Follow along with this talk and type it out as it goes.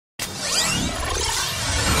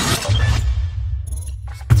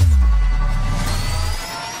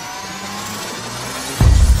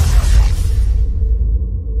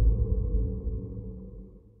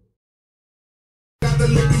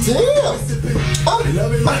Okay,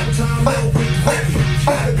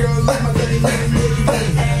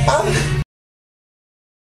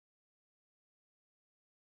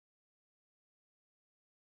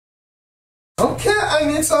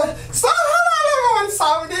 Anitta. So hello everyone,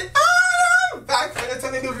 Saudi. I'm back for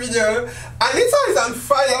a new video. Anitta is on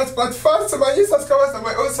fire, but first to my new subscribers and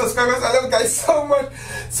my old subscribers, I love you guys so much.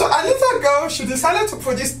 So Anitta girl, she decided to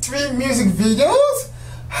produce 3 music videos.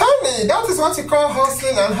 Honey, that is what you call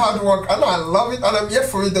hustling and hard work, and I love it and I'm here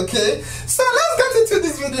for it, okay? So let's get into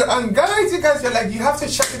this video, and guys, you guys are like, you have to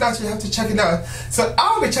check it out, you have to check it out. So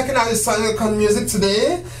I'll be checking out this Silicon music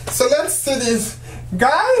today. So let's see this.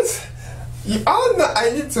 Guys, you all know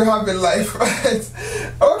I need to have a life, right?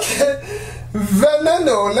 Okay,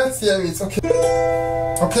 Veneno, let's hear it, okay?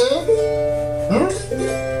 Okay?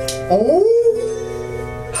 Oh,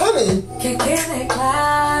 honey. Que quede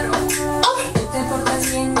claro, tú te portas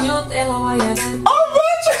bien, yo te lo voy a dar. Oh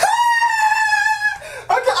my God!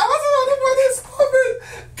 Okay, I wasn't ready for this moment.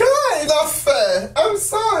 Guys, not fair. I'm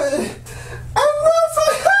sorry. I'm not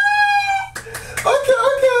sorry.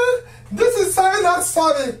 Okay. This is sorry, not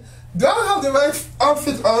sorry. Do I have the right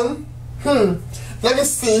outfit on? Let me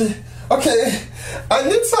see. Okay,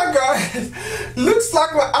 Anitta guys, looks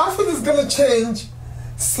like my outfit is gonna change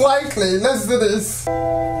slightly. Let's do this.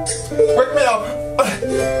 Wake me up.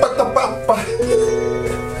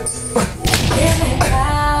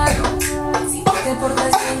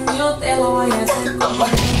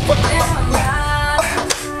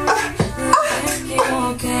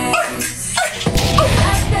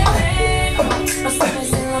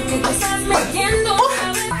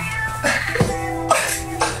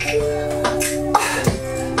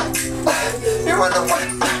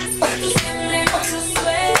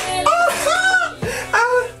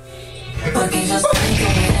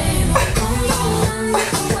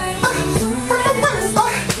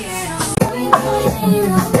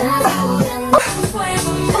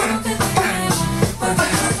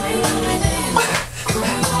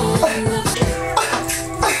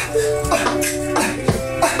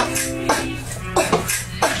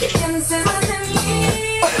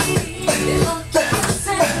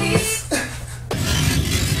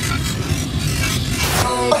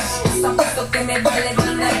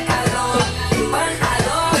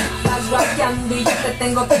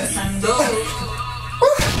 Tengo pensando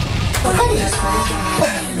porque yo soy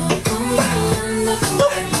veneno, controlando tu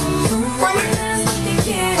cuerpo, tú mueres lo que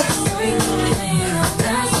quieres, soy tu veneno,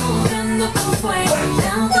 estás jugando tu fuego,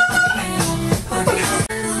 ya no te quiero, porque yo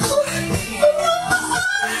soy tu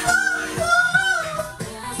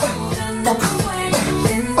jugando tu fuego,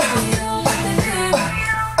 ten cuidado que te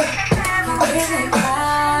quemo, que quede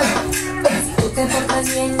claro, si tú te portas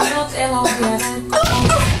bien yo te lo voy a dar, no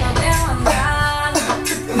te mandar.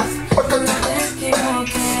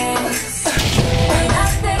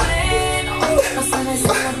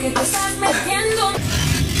 Que te estás metiendo.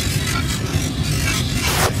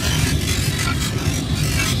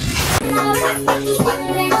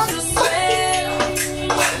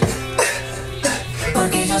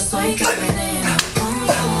 Porque yo soy tu veneno,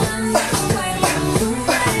 controlando tu cuerpo, tú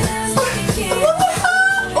bailas lo que quieres.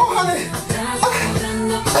 Oh, honey.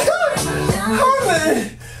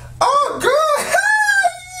 Honey. Oh, good.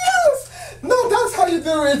 Yes. No, that's how you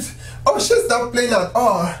do it. Oh, she's not playing at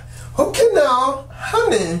all. Okay now,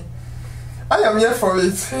 honey, I am here for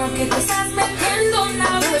it. Let me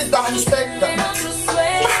dance like that.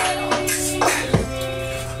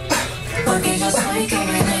 Porque yo soy tu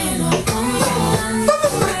veneno, controlando tu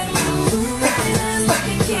cuerpo, tú bailas lo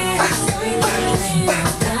que quieres, soy tu veneno,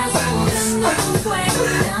 estás jugando tu fuego,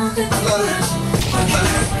 ya no te quiero, porque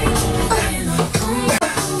yo soy tu veneno,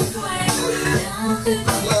 controlando tu fuego, ya no te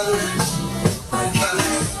quiero, porque yo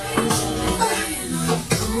soy tu veneno,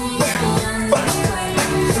 controlando tu fuego,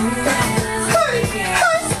 tú bailas lo que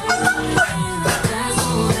quieres, soy tu veneno, estás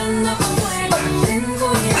jugando tu fuego, ten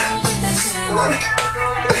cuidado que te quemo.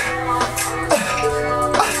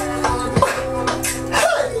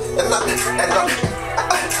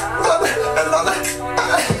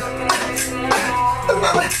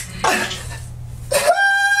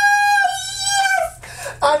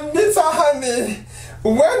 Anitta, honey,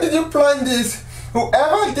 when did you plan this?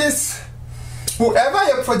 Whoever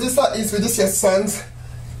your producer is with this your sons,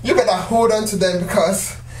 you better hold on to them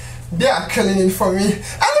because they are killing it for me. Anyway,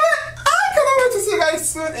 I cannot wait to see you guys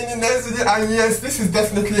soon in the next video. And yes, this is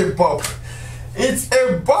definitely a bop. It's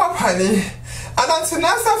a bop, honey. And until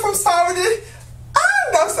next time from Saudi,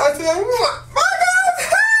 and that's until